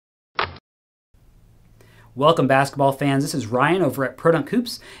Welcome basketball fans, this is Ryan over at Pro Dunk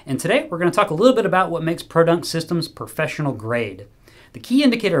Hoops, and today we're going to talk a little bit about what makes Pro Dunk systems professional grade. The key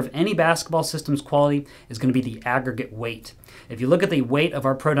indicator of any basketball system's quality is going to be the aggregate weight. If you look at the weight of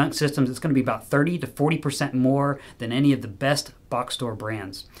our Pro Dunk systems, it's going to be about 30 to 40% more than any of the best box store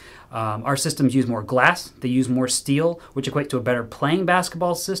brands. Our systems use more glass, they use more steel, which equates to a better playing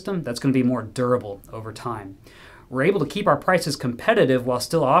basketball system that's going to be more durable over time. We're able to keep our prices competitive while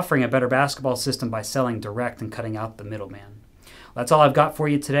still offering a better basketball system by selling direct and cutting out the middleman. That's all I've got for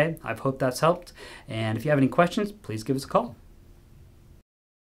you today. I hope that's helped. And if you have any questions, please give us a call.